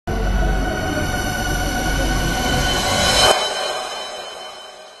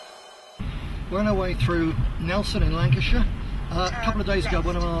We're on our way through Nelson in Lancashire. A couple of days ago,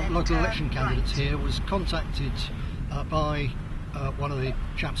 one of our local election candidates here was contacted by one of the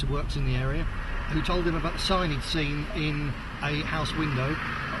chaps who works in the area, who told him about the sign he'd seen in a house window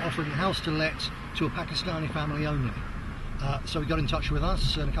offering the house to let to a Pakistani family only. So he got in touch with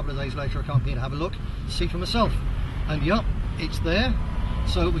us, and a couple of days later I came here to have a look, to see for myself. And yup, it's there.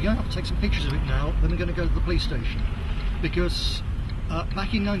 So we're going to have to take some pictures of it now, then we're going to go to the police station. Because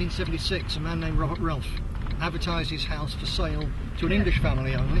back in 1976, a man named Robert Relf advertised his house for sale to an English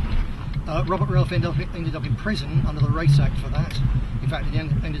family only. Robert Relf ended up in prison under the Race Act for that. In fact, he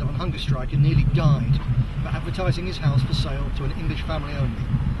ended up on hunger strike and nearly died for advertising his house for sale to an English family only.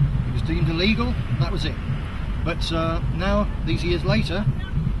 It was deemed illegal, that was it. But now, these years later,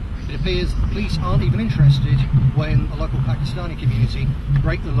 it appears the police aren't even interested when a local Pakistani community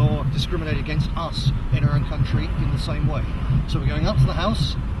break the law, discriminate against us in our own country in the same way. So we're going up to the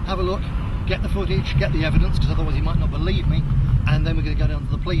house, have a look, get the footage, get the evidence, because otherwise he might not believe me, and then we're going to go down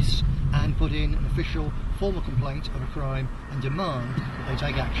to the police and put in an official formal complaint of a crime and demand that they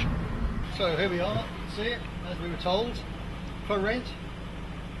take action. So here we are, see it, as we were told, for rent,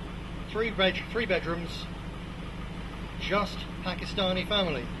 three bedrooms, just Pakistani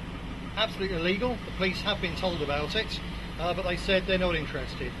family. Absolutely illegal. The police have been told about it, but they said they're not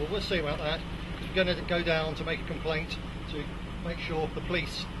interested. Well, we'll see about that. We're going to go down to make a complaint to make sure the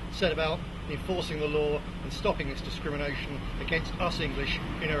police set about enforcing the law and stopping this discrimination against us English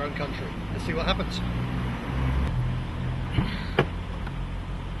in our own country. Let's see what happens.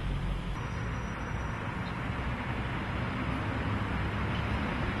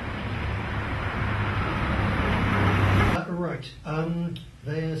 Right,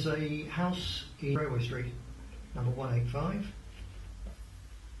 there's a house in Railway Street, number 185.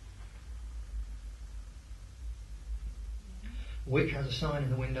 Which has a sign in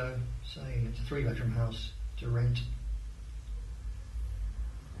the window saying it's a 3-bedroom house to rent.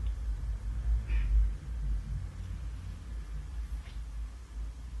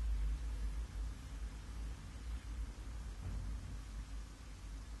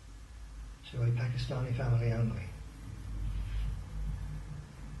 To a Pakistani family only.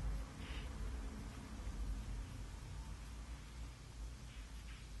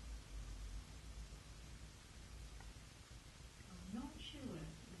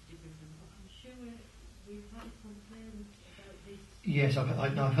 Yes, I've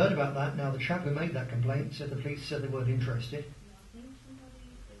heard about that. Now, the chap who made that complaint said the police said they weren't interested. Yeah, I think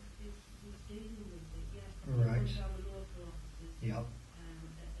somebody is dealing with it, yes. Right. One of our local officers Yep.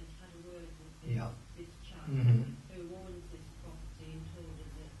 has had a word with Yep. this chap who owns this property and told us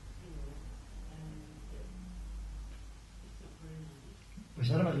that, you know, it's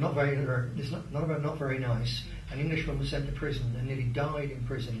not very nice. It's not about not very nice. An Englishman was sent to prison and nearly died in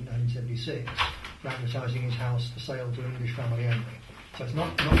prison in 1976 for advertising his house for sale to an English family only. So it's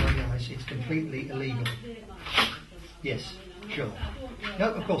not very nice, it's completely illegal. Yes, sure.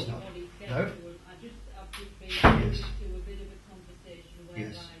 No, of course not. No. Yes.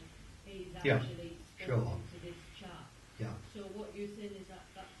 Yes. Yeah, sure. Yeah. So what you're saying is that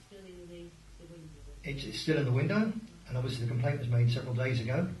that's still in the window? It's still in the window, and obviously the complaint was made several days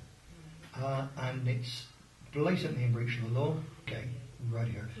ago, and it's blatantly in breach of the law. Okay, right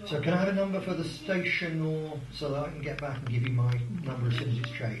here. So can I have a number for the station, or so that I can get back and give you my number as soon as it's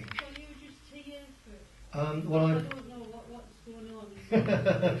changed? Well, I don't know what's going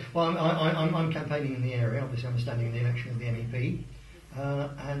on. Well, I'm campaigning in the area. Obviously, I'm standing in the election as the MEP,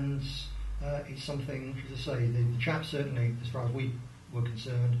 and it's something, as I say, the chap certainly, as far as we were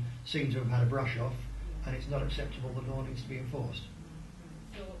concerned, seemed to have had a brush off, and it's not acceptable. The law needs to be enforced.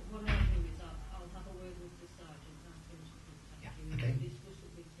 So what I'll do is I'll have a word with the sergeant and ask him to contact you Okay. and discuss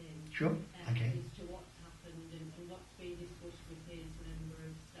it with him. Sure. Okay. As to what's happened and what's been discussed with his member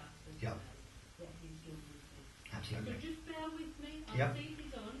of staff and what he's done with this. Absolutely. So just bear with me. I'll see if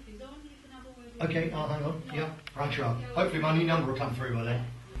he's on. If he's on, you can have a word with him. Okay, I'll hang on. Yeah, right, sure. Hopefully my new number will come through by then.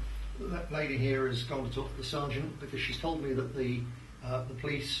 That lady here has gone to talk to the sergeant because she's told me that the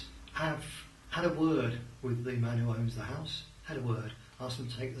police have had a word with the man who owns the house. Had a word. Asked him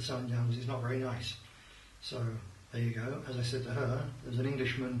to take the sign down because it's not very nice. So there you go. As I said to her, there's an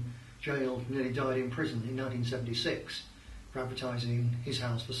Englishman jailed, nearly died in prison in 1976 for advertising his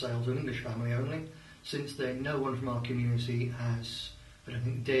house for sale to an English family only. Since then, no one from our community has, I don't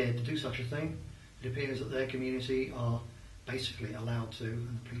think, dared to do such a thing. It appears that their community are basically allowed to,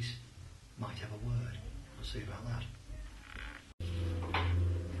 and the police might have a word. We'll see about that.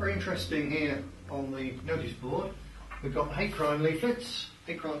 Very interesting here on the notice board. We've got hate crime leaflets.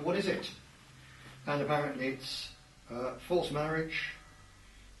 Hate crime, what is it? And apparently it's false marriage,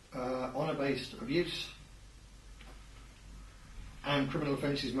 honour-based abuse, and criminal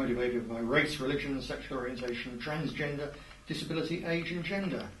offences motivated by race, religion, sexual orientation, transgender, disability, age and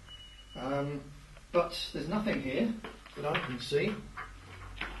gender. But there's nothing here that I can see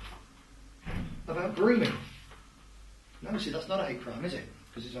about grooming. No, see, that's not a hate crime, is it?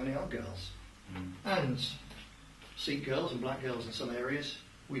 Because it's only our girls. And Sikh girls and black girls in some areas,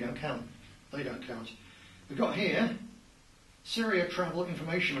 we don't count. They don't count. We've got here Syria travel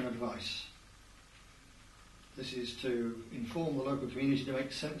information and advice. This is to inform the local community to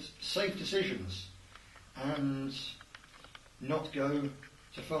make safe decisions and not go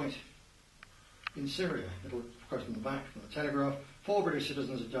to fight in Syria. Little quote from the back from the Telegraph. 4 British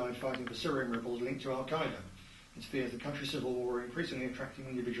citizens have died fighting for Syrian rebels linked to Al-Qaeda. It fears the country's civil war are increasingly attracting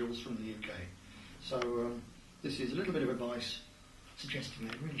individuals from the UK. So this is a little bit of advice suggesting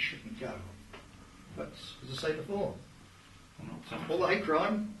they really shouldn't go. But as I say before, all the hate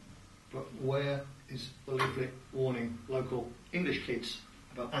crime, but where is the leaflet warning local English kids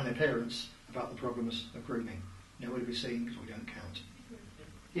about, and their parents about the problems of grooming? Nowhere to be seen because we don't count.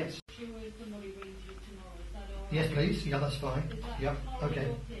 Yes. Yes, please. Yeah, that's fine. Yeah.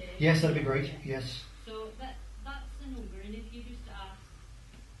 Okay. Yes, that'd be great. Yes. So that's the number, and if you just ask.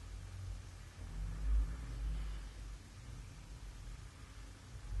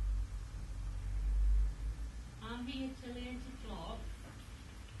 I'm here till 8 o'clock.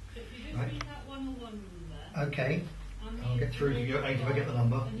 So if you just read that 101 number. Okay. I'll get through to you if I get the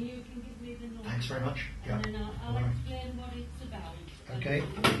number. And you can give me the number. Thanks very much. Yeah. And then I'll explain what it's about. Okay.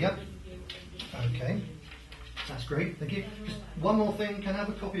 Yep. Okay. That's great. Thank you. Just one more thing. Can I have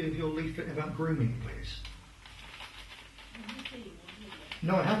a copy of your leaflet about grooming, please?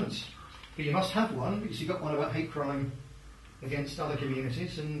 No, I haven't. But you must have one because you've got one about hate crime against other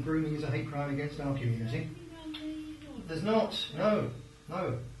communities, and grooming is a hate crime against our community. There's not. No.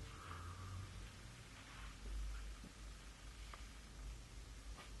 No.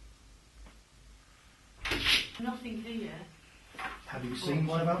 Nothing here. Have you seen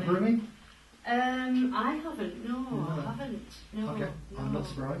one about grooming? I haven't. No, I haven't. No. Okay. No. I'm not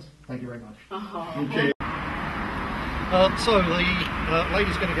surprised. Thank you very much. Oh. Okay. So the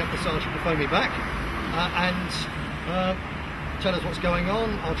lady's going to get the sergeant to phone me back and tell us what's going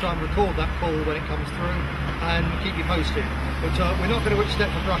on. I'll try and record that call when it comes through and keep you posted. But we're not going to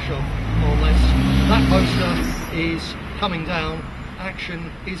extend for brush off on this. That poster is coming down.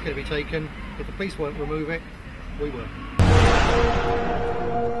 Action is going to be taken. If the police won't remove it, we will.